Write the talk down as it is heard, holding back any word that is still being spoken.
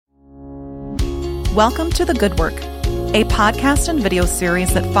Welcome to The Good Work, a podcast and video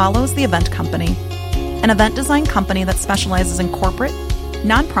series that follows The Event Company, an event design company that specializes in corporate,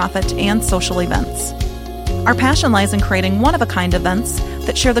 nonprofit, and social events. Our passion lies in creating one-of-a-kind events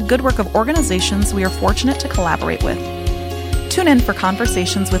that share the good work of organizations we are fortunate to collaborate with. Tune in for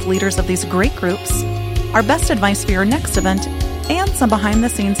conversations with leaders of these great groups, our best advice for your next event, and some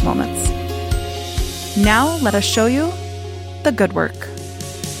behind-the-scenes moments. Now, let us show you the good work.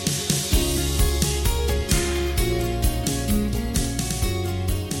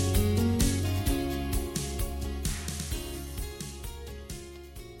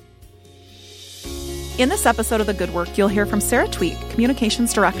 In this episode of The Good Work, you'll hear from Sarah Tveidt,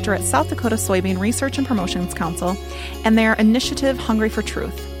 Communications Director at South Dakota Soybean Research and Promotions Council, and their initiative, Hungry for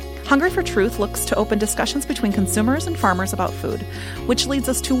Truth. Hungry for Truth looks to open discussions between consumers and farmers about food, which leads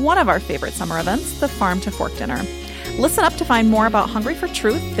us to one of our favorite summer events, the Farm to Fork Dinner. Listen up to find more about Hungry for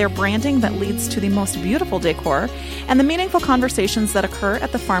Truth, their branding that leads to the most beautiful decor, and the meaningful conversations that occur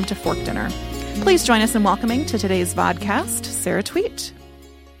at the Farm to Fork Dinner. Please join us in welcoming to today's vodcast, Sarah Tveidt.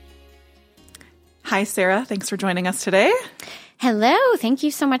 Hi, Sarah. Thanks for joining us today. Hello. Thank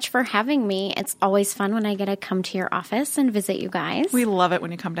you so much for having me. It's always fun when I get to come to your office and visit you guys. We love it when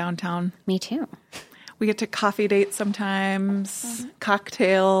you come downtown. Me too. We get to coffee date sometimes,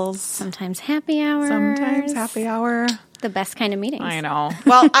 cocktails. Sometimes happy hours. Sometimes happy hour. The best kind of meetings. I know.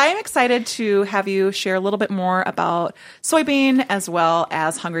 Well, I'm excited to have you share a little bit more about soybean as well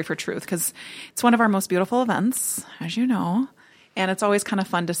as Hungry for Truth, because it's one of our most beautiful events, as you know. And it's always kind of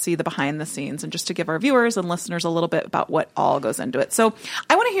fun to see the behind the scenes and just to give our viewers and listeners a little bit about what all goes into it. So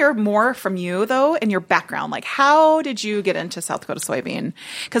I want to hear more from you, though, and your background. Like, how did you get into South Dakota Soybean?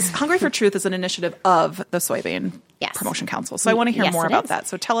 Because Hungry for Truth is an initiative of the Soybean Promotion Council. So I want to hear more about that.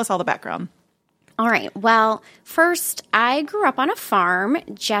 So tell us all the background. All right. Well, first, I grew up on a farm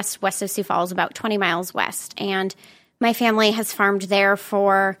just west of Sioux Falls, about 20 miles west. And my family has farmed there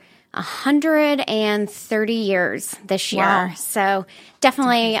for 130 years this year. Wow. So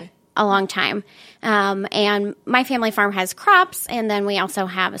definitely a long time. And my family farm has crops, and then we also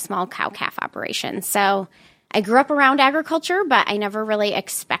have a small cow-calf operation. So I grew up around agriculture, but I never really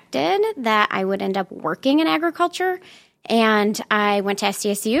expected that I would end up working in agriculture. And I went to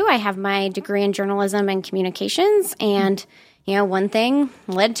SDSU. I have my degree in journalism and communications, and one thing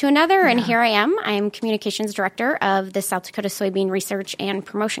led to another, and here I am. I am Communications Director of the South Dakota Soybean Research and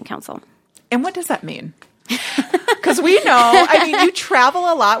Promotion Council. And what does that mean? Because we know, you travel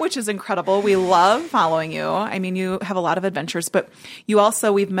a lot, which is incredible. We love following you. You have a lot of adventures, but you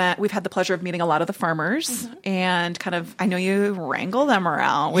also, we've had the pleasure of meeting a lot of the farmers and I know you wrangle them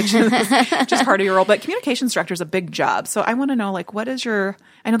around, which is just part of your role, but Communications Director is a big job. So I want to know, what is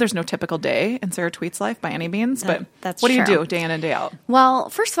I know there's no typical day in Sarah Tveidt's life by any means, but what do you do day in and day out? Well,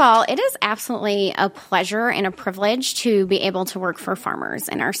 first of all, it is absolutely a pleasure and a privilege to be able to work for farmers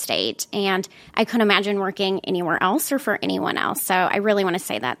in our state. And I couldn't imagine working anywhere else or for anyone else. So I really want to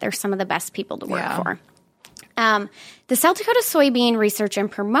say that they're some of the best people to work for. The South Dakota Soybean Research and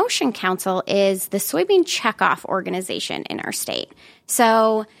Promotion Council is the soybean checkoff organization in our state.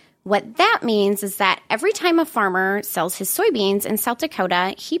 So what that means is that every time a farmer sells his soybeans in South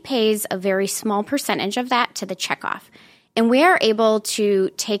Dakota, he pays a very small percentage of that to the checkoff. And we are able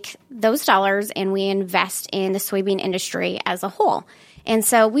to take those dollars and we invest in the soybean industry as a whole. And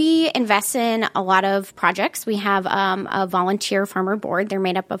so we invest in a lot of projects. We have a volunteer farmer board. They're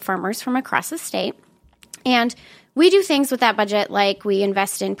made up of farmers from across the state. And we do things with that budget, like we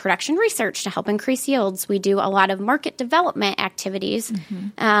invest in production research to help increase yields. We do a lot of market development activities,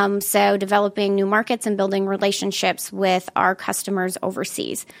 so developing new markets and building relationships with our customers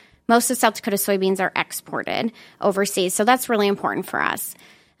overseas. Most of South Dakota soybeans are exported overseas, so that's really important for us.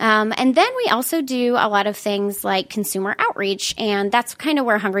 And then we also do a lot of things like consumer outreach, and that's kind of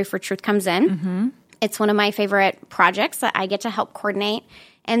where Hungry for Truth comes in. It's one of my favorite projects that I get to help coordinate.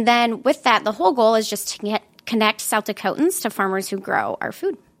 And then with that, the whole goal is just to connect South Dakotans to farmers who grow our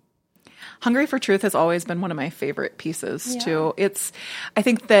food. Hungry for Truth has always been one of my favorite pieces, too. I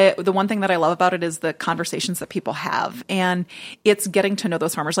think the one thing that I love about it is the conversations that people have, and it's getting to know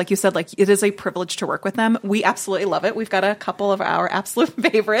those farmers. Like you said, it is a privilege to work with them. We absolutely love it. We've got a couple of our absolute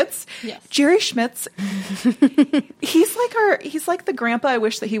favorites. Yes. Jerry Schmitz, he's like the grandpa I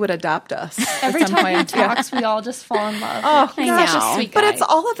wish that he would adopt us. Every time he talks, we all just fall in love. Oh, gosh. Such a sweet guy. But it's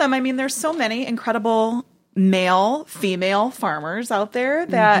all of them. There's so many incredible male, female farmers out there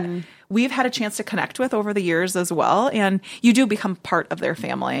that we've had a chance to connect with over the years as well. And you do become part of their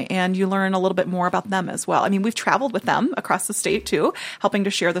family and you learn a little bit more about them as well. We've traveled with them across the state too, helping to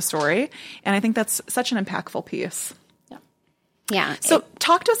share the story. And I think that's such an impactful piece. Yeah. So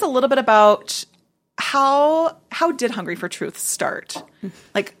talk to us a little bit about how did Hungry for Truth start?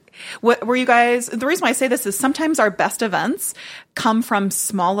 Like, what were you guys? The reason why I say this is sometimes our best events come from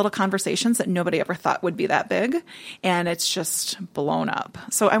small little conversations that nobody ever thought would be that big, and it's just blown up.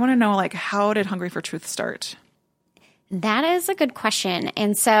 So I want to know, like, how did Hungry for Truth start? That is a good question.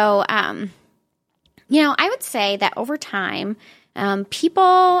 And so, I would say that over time,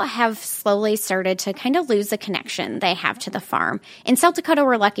 people have slowly started to kind of lose the connection they have to the farm. In South Dakota,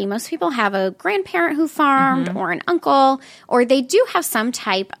 we're lucky. Most people have a grandparent who farmed or an uncle, or they do have some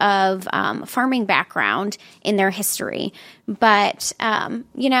type of farming background in their history. But,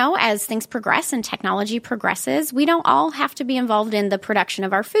 as things progress and technology progresses, we don't all have to be involved in the production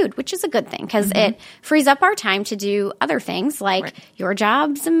of our food, which is a good thing because it frees up our time to do other things like your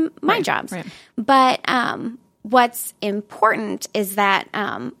jobs and my jobs. Right. But what's important is that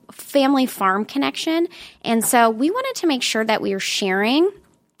family farm connection. And so we wanted to make sure that we are sharing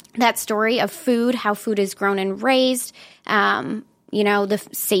that story of food, how food is grown and raised, the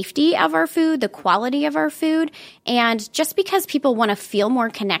safety of our food, the quality of our food. And just because people want to feel more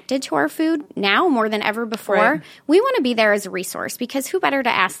connected to our food now more than ever before, we want to be there as a resource because who better to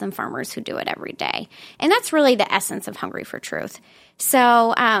ask than farmers who do it every day? And that's really the essence of Hungry for Truth.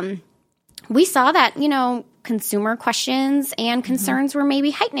 So we saw that, consumer questions and concerns were maybe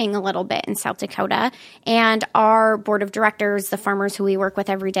heightening a little bit in South Dakota. And our board of directors, the farmers who we work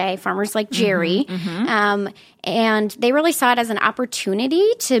with every day, farmers like Jerry, and they really saw it as an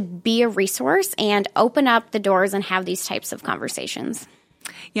opportunity to be a resource and open up the doors and have these types of conversations.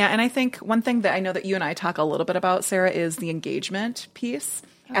 Yeah, and I think one thing that I know that you and I talk a little bit about, Sarah, is the engagement piece.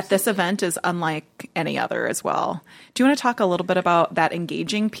 At this event is unlike any other as well. Do you want to talk a little bit about that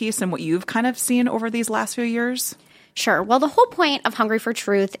engaging piece and what you've kind of seen over these last few years? Sure. Well, the whole point of Hungry for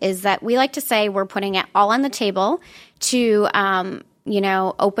Truth is that we like to say we're putting it all on the table to,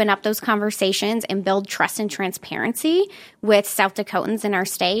 open up those conversations and build trust and transparency with South Dakotans in our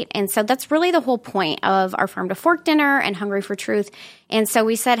state. And so that's really the whole point of our Farm to Fork dinner and Hungry for Truth. And so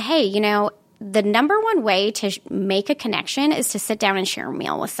we said, hey, the number one way to make a connection is to sit down and share a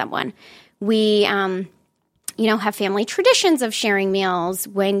meal with someone. We, have family traditions of sharing meals.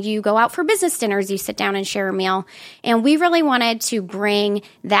 When you go out for business dinners, you sit down and share a meal. And we really wanted to bring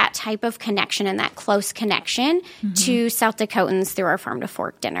that type of connection and that close connection to South Dakotans through our Farm to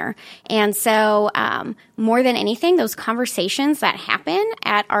Fork dinner. And so more than anything, those conversations that happen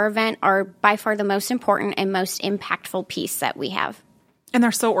at our event are by far the most important and most impactful piece that we have. And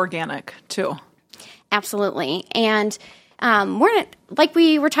they're so organic, too. Absolutely. And we're like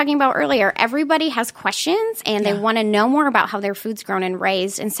we were talking about earlier, everybody has questions and they want to know more about how their food's grown and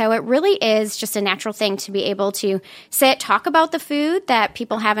raised. And so it really is just a natural thing to be able to talk about the food that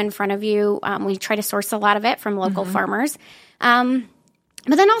people have in front of you. We try to source a lot of it from local farmers. But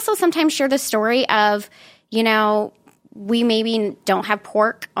then also sometimes share the story of, we maybe don't have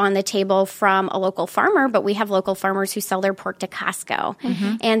pork on the table from a local farmer, but we have local farmers who sell their pork to Costco.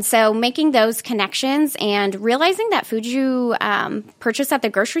 And so making those connections and realizing that food you purchase at the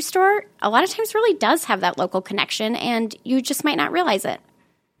grocery store a lot of times really does have that local connection, and you just might not realize it.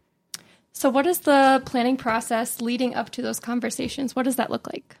 So what is the planning process leading up to those conversations? What does that look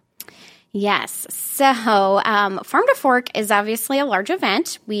like? Yes. So Farm to Fork is obviously a large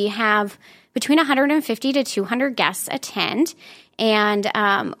event. We have between 150 to 200 guests attend. And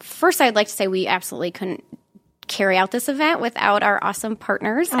first, I'd like to say we absolutely couldn't carry out this event without our awesome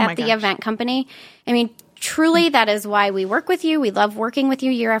partners at the event company. I mean, truly, that is why we work with you. We love working with you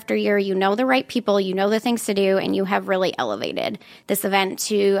year after year. You know the right people. You know the things to do. And you have really elevated this event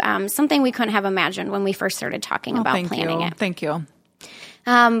to something we couldn't have imagined when we first started talking about planning it. Thank you.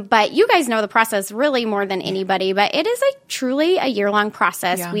 But you guys know the process really more than anybody, but it is truly a year-long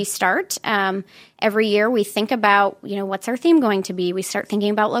process. Yeah. We start every year. We think about, what's our theme going to be? We start thinking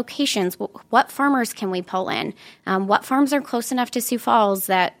about locations. What farmers can we pull in? What farms are close enough to Sioux Falls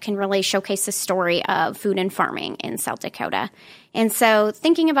that can really showcase the story of food and farming in South Dakota? And so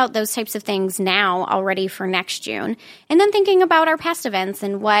thinking about those types of things now already for next June, and then thinking about our past events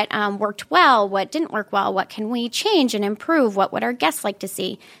and what worked well, what didn't work well, what can we change and improve, what would our guests like to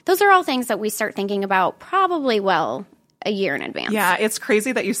see? Those are all things that we start thinking about probably a year in advance. Yeah, it's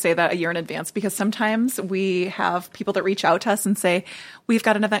crazy that you say that a year in advance, because sometimes we have people that reach out to us and say, we've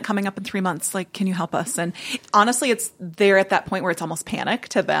got an event coming up in 3 months. Like, can you help us? And honestly, they're at that point where it's almost panic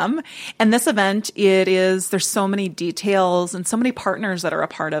to them. And this event, there's so many details and so many partners that are a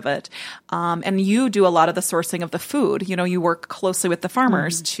part of it. And you do a lot of the sourcing of the food. You work closely with the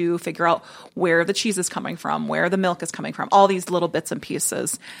farmers to figure out where the cheese is coming from, where the milk is coming from, all these little bits and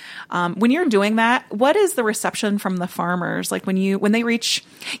pieces. When you're doing that, what is the reception from the farmers farmers? Like when they reach,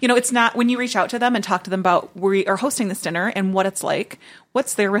 it's not when you reach out to them and talk to them about we are hosting this dinner and what it's like,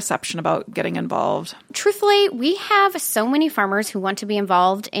 what's their reception about getting involved? Truthfully, we have so many farmers who want to be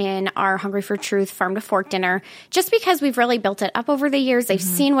involved in our Hungry for Truth Farm to Fork dinner just because we've really built it up over the years. They've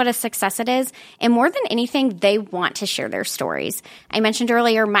seen what a success it is. And more than anything, they want to share their stories. I mentioned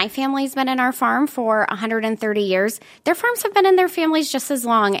earlier, my family's been in our farm for 130 years. Their farms have been in their families just as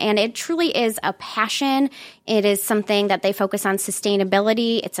long. And it truly is a passion. It is something that they focus on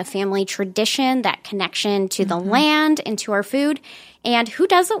sustainability. It's a family tradition, that connection to the land and to our food. And who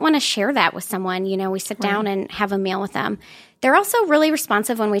doesn't want to share that with someone? We sit down and have a meal with them. They're also really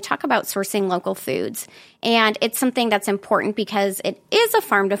responsive when we talk about sourcing local foods. And it's something that's important because it is a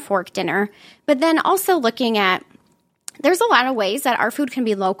farm to fork dinner. But then also looking at, there's a lot of ways that our food can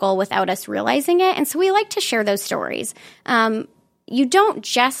be local without us realizing it. And so we like to share those stories. You don't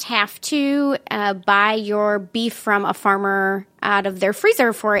just have to buy your beef from a farmer out of their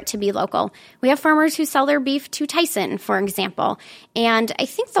freezer for it to be local. We have farmers who sell their beef to Tyson, for example. And I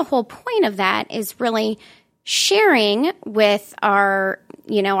think the whole point of that is really sharing with our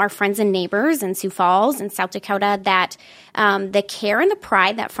friends and neighbors in Sioux Falls and South Dakota that the care and the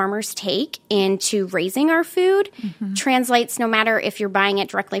pride that farmers take into raising our food translates no matter if you're buying it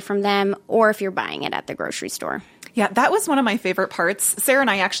directly from them or if you're buying it at the grocery store. Yeah, that was one of my favorite parts. Sarah and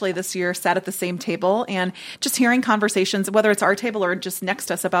I actually this year sat at the same table and just hearing conversations, whether it's our table or just next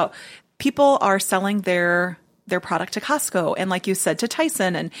to us, about people are selling their product to Costco and, like you said, to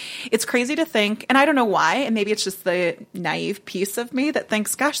Tyson. And it's crazy to think, and I don't know why, and maybe it's just the naive piece of me that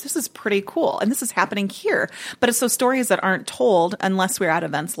thinks, gosh, this is pretty cool. And this is happening here. But it's those stories that aren't told unless we're at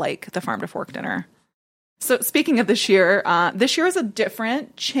events like the Farm to Fork dinner. So speaking of this year is a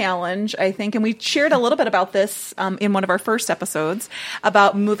different challenge, I think, and we shared a little bit about this in one of our first episodes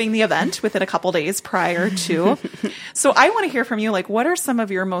about moving the event within a couple days prior to. So I want to hear from you, like, what are some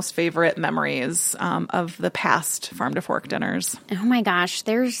of your most favorite memories of the past Farm to Fork dinners? Oh my gosh,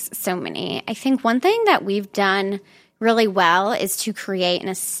 there's so many. I think one thing that we've done really well is to create an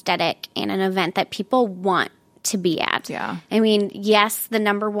aesthetic and an event that people want to be at. Yeah. I mean, yes, the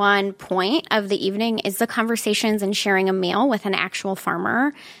number one point of the evening is the conversations and sharing a meal with an actual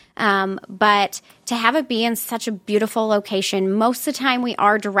farmer. But to have it be in such a beautiful location, most of the time we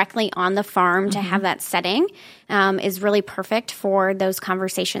are directly on the farm to have that setting is really perfect for those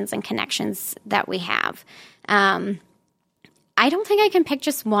conversations and connections that we have. I don't think I can pick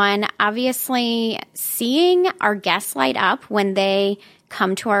just one. Obviously, seeing our guests light up when they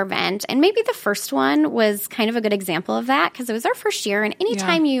come to our event. And maybe the first one was kind of a good example of that because it was our first year. And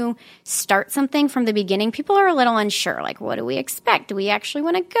anytime you start something from the beginning, people are a little unsure. Like, what do we expect? Do we actually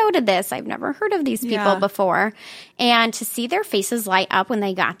want to go to this? I've never heard of these people before. And to see their faces light up when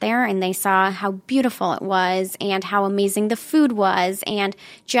they got there and they saw how beautiful it was and how amazing the food was and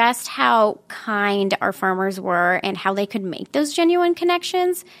just how kind our farmers were and how they could make those genuine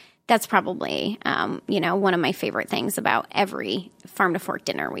connections. That's probably, one of my favorite things about every Farm to Fork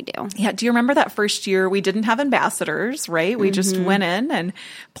dinner we do. Yeah. Do you remember that first year we didn't have ambassadors, right? We just went in and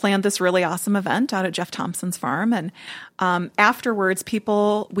planned this really awesome event out at Jeff Thompson's farm. And afterwards,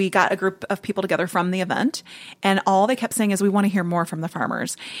 we got a group of people together from the event, and all they kept saying is, we want to hear more from the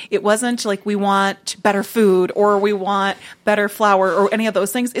farmers. It wasn't like we want better food or we want better flour or any of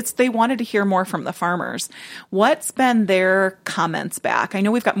those things. They wanted to hear more from the farmers. What's been their comments back? I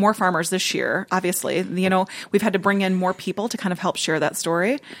know we've got more farmers this year, obviously. We've had to bring in more people to kind of help share that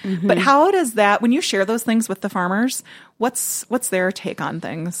story. But how does that, when you share those things with the farmers, what's their take on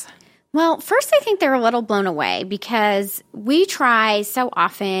things? Well, first, I think they're a little blown away because we try so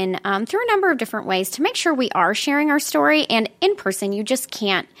often through a number of different ways to make sure we are sharing our story. And in person, you just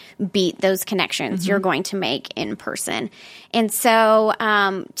can't beat those connections you're going to make in person. And so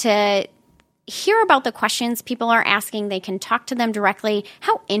to hear about the questions people are asking, they can talk to them directly,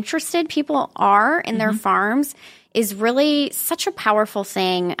 how interested people are in their farms is really such a powerful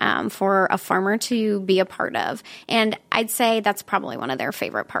thing for a farmer to be a part of. And I'd say that's probably one of their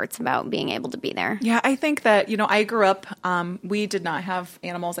favorite parts about being able to be there. Yeah, I think that, I grew up, we did not have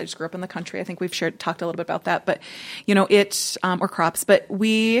animals. I just grew up in the country. I think we've talked a little bit about that, but, or crops. But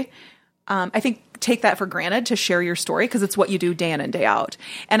we, I think, take that for granted to share your story because it's what you do day in and day out.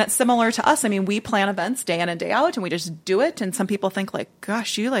 And it's similar to us. I mean, we plan events day in and day out and we just do it. And some people think like,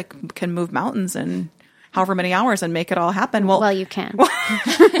 gosh, you can move mountains and however many hours and make it all happen. Well, you can.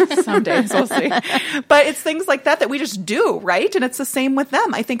 Someday, so we'll see. But it's things like that we just do, right? And it's the same with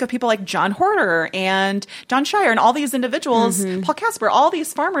them. I think of people like John Horter and John Shire and all these individuals, Paul Casper, all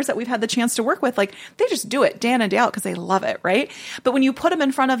these farmers that we've had the chance to work with, like they just do it day in and day out because they love it, right? But when you put them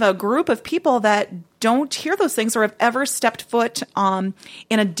in front of a group of people that don't hear those things or have ever stepped foot in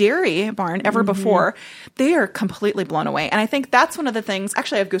a dairy barn ever before, they are completely blown away. And I think that's one of the things,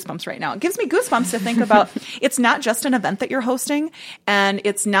 actually I have goosebumps right now. It gives me goosebumps to think about it's not just an event that you're hosting and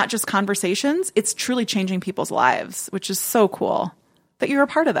it's not just conversations, it's truly changing people's lives, which is so cool that you're a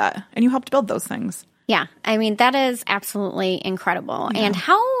part of that and you helped build those things. Yeah. I mean, that is absolutely incredible. Yeah. And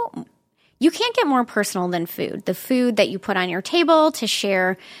you can't get more personal than food. The food that you put on your table to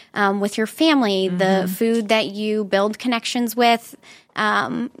share with your family, the food that you build connections with,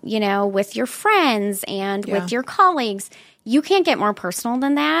 with your friends and with your colleagues. You can't get more personal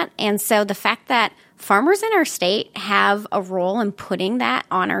than that. And so the fact that farmers in our state have a role in putting that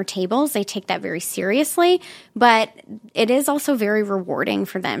on our tables, they take that very seriously, but it is also very rewarding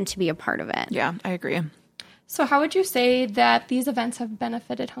for them to be a part of it. Yeah, I agree. So how would you say that these events have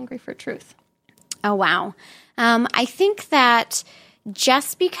benefited Hungry for Truth? Oh, wow. I think that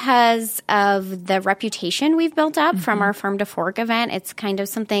just because of the reputation we've built up from our Farm to Fork event, it's kind of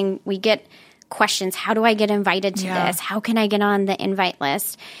something we get questions. How do I get invited to this? How can I get on the invite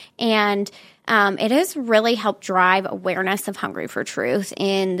list? And it has really helped drive awareness of Hungry for Truth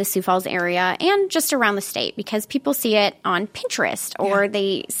in the Sioux Falls area and just around the state because people see it on Pinterest or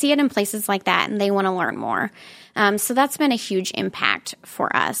they see it in places like that and they want to learn more. So that's been a huge impact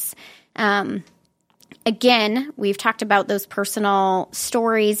for us. Again, we've talked about those personal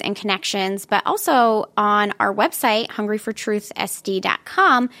stories and connections, but also on our website,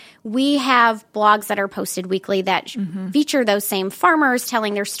 hungryfortruthsd.com, we have blogs that are posted weekly that feature those same farmers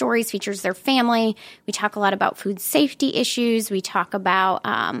telling their stories, features their family. We talk a lot about food safety issues. We talk about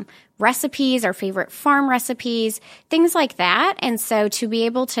recipes, our favorite farm recipes, things like that. And so to be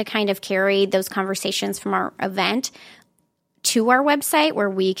able to kind of carry those conversations from our event to our website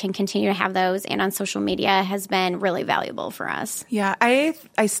where we can continue to have those and on social media has been really valuable for us. Yeah, I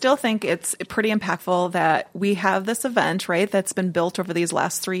still think it's pretty impactful that we have this event, right, that's been built over these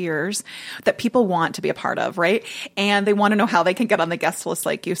last 3 years that people want to be a part of, right? And they want to know how they can get on the guest list,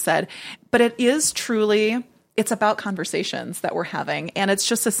 like you said. But it is truly... it's about conversations that we're having, and it's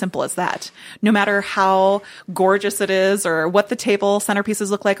just as simple as that. No matter how gorgeous it is or what the table centerpieces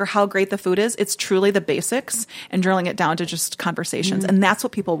look like or how great the food is, it's truly the basics and drilling it down to just conversations. And that's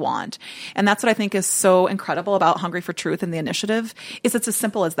what people want. And that's what I think is so incredible about Hungry for Truth and the initiative is it's as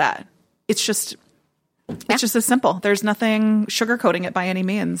simple as that. It's just as simple. There's nothing sugarcoating it by any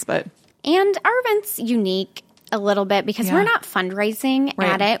means, but. And our event's unique a little bit because we're not fundraising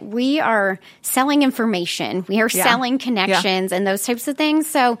at it. We are selling information. We are selling connections and those types of things.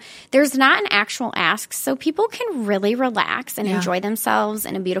 So there's not an actual ask. So people can really relax and enjoy themselves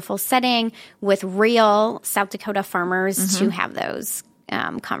in a beautiful setting with real South Dakota farmers to have those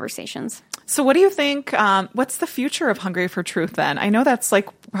conversations. So what do you think, what's the future of Hungry for Truth then? I know that's like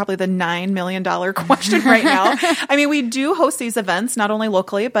probably the $9 million question right now. I mean, we do host these events not only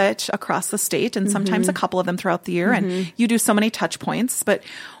locally, but across the state and sometimes a couple of them throughout the year. And you do so many touch points. But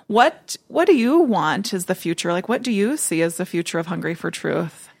what do you want as the future? Like, what do you see as the future of Hungry for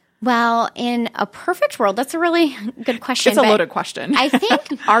Truth? Well, in a perfect world, that's a really good question. It's a loaded question. I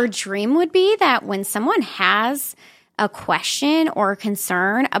think our dream would be that when someone has a question or a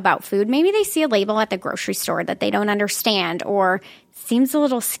concern about food, maybe they see a label at the grocery store that they don't understand or seems a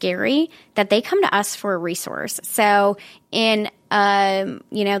little scary, that they come to us for a resource. So in,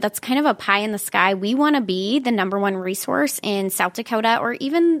 that's kind of a pie in the sky. We want to be the number one resource in South Dakota or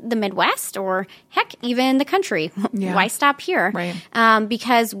even the Midwest or heck, even the country. Yeah. Why stop here? Right.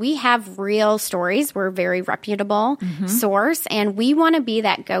 Because we have real stories. We're a very reputable source, and we want to be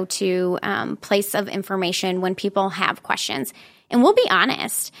that go-to place of information when people have questions. And we'll be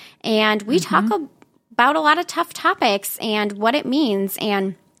honest. And we talk about a lot of tough topics and what it means.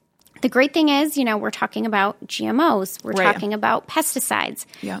 And the great thing is, we're talking about GMOs. We're talking about pesticides,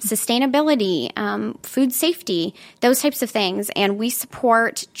 sustainability, food safety, those types of things. And we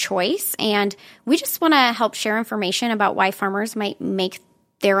support choice. And we just want to help share information about why farmers might make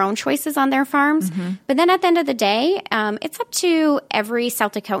their own choices on their farms. But then at the end of the day, it's up to every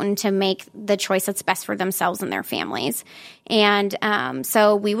South Dakotan to make the choice that's best for themselves and their families. And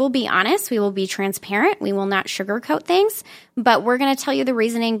so we will be honest. We will be transparent. We will not sugarcoat things. But we're going to tell you the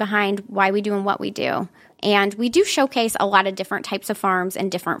reasoning behind why we do and what we do. And we do showcase a lot of different types of farms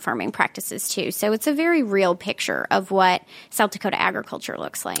and different farming practices too. So it's a very real picture of what South Dakota agriculture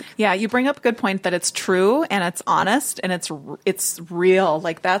looks like. Yeah, you bring up a good point that it's true and it's honest and it's real.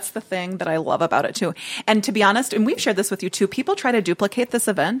 Like, that's the thing that I love about it too. And to be honest, and we've shared this with you too, people try to duplicate this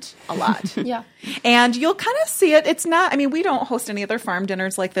event a lot. Yeah. And you'll kind of see it. It's not, I mean, we don't host any other farm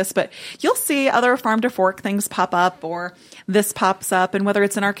dinners like this, but you'll see other farm to fork things pop up, or this pops up, and whether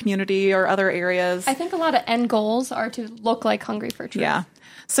it's in our community or other areas. I think a lot of end goals are to look like Hungry for Truth. Yeah.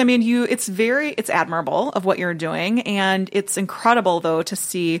 So, I mean, it's admirable of what you're doing. And it's incredible, though, to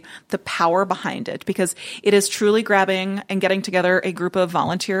see the power behind it, because it is truly grabbing and getting together a group of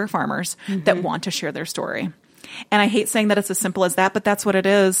volunteer farmers that want to share their story. And I hate saying that it's as simple as that, but that's what it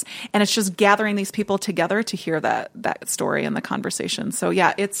is. And it's just gathering these people together to hear that story and the conversation. So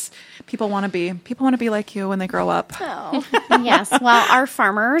yeah, people want to be like you when they grow up. Oh, yes. Well, our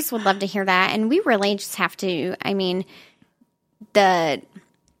farmers would love to hear that. And we really just have to, I mean, the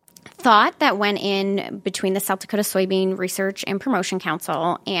thought that went in between the South Dakota Soybean Research and Promotion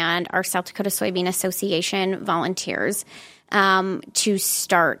Council and our South Dakota Soybean Association volunteers to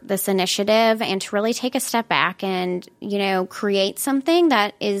start this initiative and to really take a step back and, create something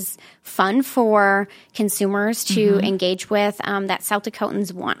that is fun for consumers to engage with, that South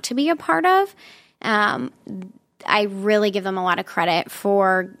Dakotans want to be a part of. I really give them a lot of credit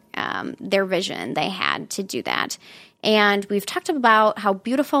for their vision they had to do that. And we've talked about how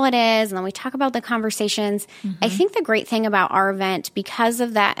beautiful it is, and then we talk about the conversations. I think the great thing about our event, because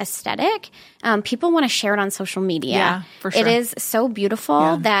of that aesthetic, people want to share it on social media. Yeah, for sure. It is so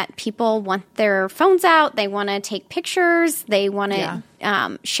beautiful that people want their phones out. They want to take pictures. They want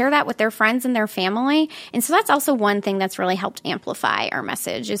to share that with their friends and their family. And so that's also one thing that's really helped amplify our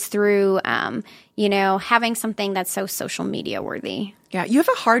message, is through, having something that's so social media worthy. Yeah, you have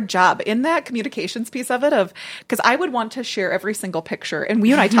a hard job in that communications piece of it, because I would want to share every single picture. And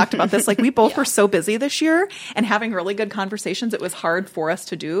you and I talked about this, like, we both were so busy this year and having really good conversations. It was hard for us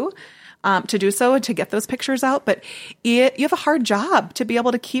to do so and to get those pictures out. But you have a hard job to be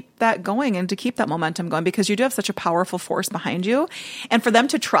able to keep that going and to keep that momentum going, because you do have such a powerful force behind you. And for them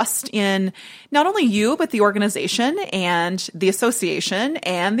to trust in not only you, but the organization and the association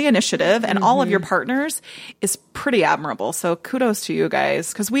and the initiative and all of your partners is pretty admirable. So kudos to you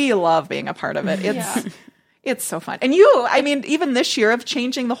guys, because we love being a part of it. It's so fun. And even this year of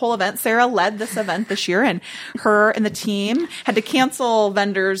changing the whole event, Sarah led this event this year, and her and the team had to cancel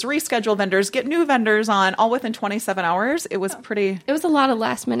vendors, reschedule vendors, get new vendors on, all within 27 hours. It was It was a lot of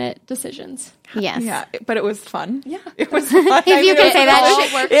last minute decisions. Yes. Yeah, but it was fun. Yeah. It was fun. If you can say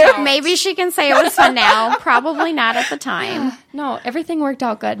that, out. maybe she can say it was fun now. Probably not at the time. No, everything worked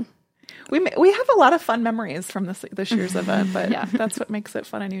out good. We have a lot of fun memories from this year's event, but that's what makes it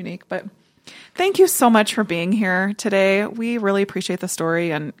fun and unique. But thank you so much for being here today. We really appreciate the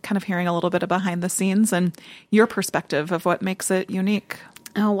story and kind of hearing a little bit of behind the scenes and your perspective of what makes it unique.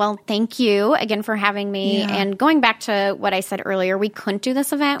 Oh, well, thank you again for having me. Yeah. And going back to what I said earlier, we couldn't do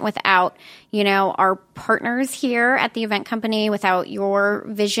this event without, our partners here at the event company, without your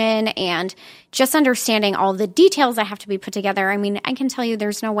vision and just understanding all the details that have to be put together. I mean, I can tell you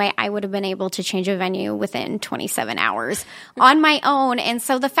there's no way I would have been able to change a venue within 27 hours on my own. And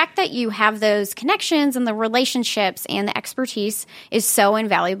so the fact that you have those connections and the relationships and the expertise is so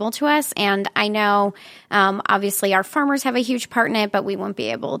invaluable to us. And I know, obviously, our farmers have a huge part in it, but we wouldn't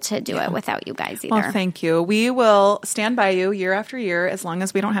be able to do it without you guys either. Well, thank you. We will stand by you year after year as long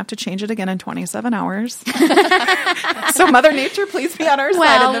as we don't have to change it again in 27 hours. So Mother Nature, please be on our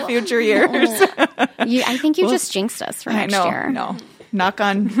side in the future years. I think you just jinxed us for next year. No. Knock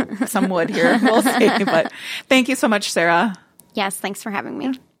on some wood here. We'll see. But thank you so much, Sarah. Yes, thanks for having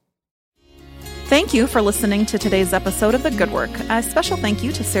me. Thank you for listening to today's episode of The Good Work. A special thank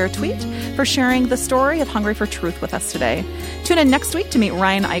you to Sarah Tveidt for sharing the story of Hungry for Truth with us today. Tune in next week to meet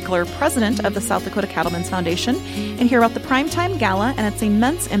Ryan Eichler, president of the South Dakota Cattlemen's Foundation, and hear about the Primetime Gala and its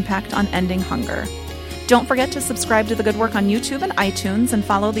immense impact on ending hunger. Don't forget to subscribe to The Good Work on YouTube and iTunes, and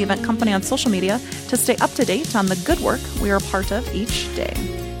follow the event company on social media to stay up to date on the good work we are a part of each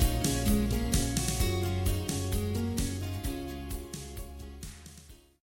day.